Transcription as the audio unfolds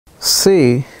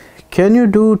Say, can you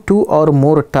do two or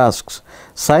more tasks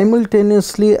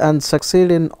simultaneously and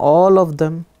succeed in all of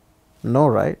them? No,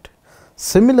 right?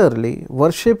 Similarly,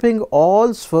 worshipping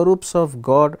all Swarups of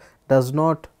God does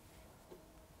not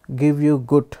give you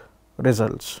good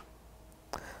results.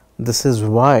 This is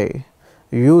why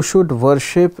you should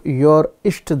worship your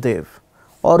Isht Dev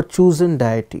or chosen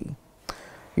deity.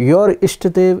 Your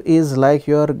Isht Dev is like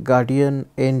your guardian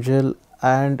angel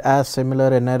and as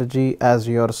similar energy as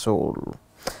your soul.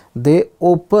 They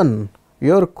open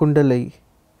your kundali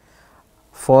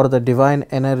for the divine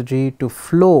energy to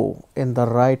flow in the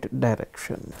right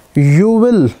direction. You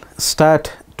will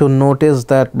start to notice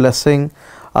that blessings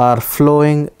are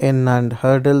flowing in and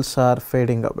hurdles are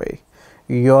fading away.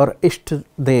 Your Isht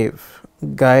Dev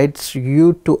guides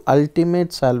you to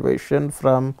ultimate salvation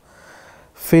from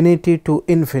finity to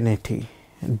infinity.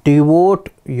 Devote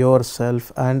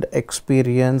yourself and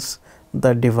experience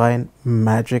the divine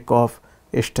magic of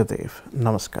Isht Dev.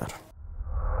 Namaskar.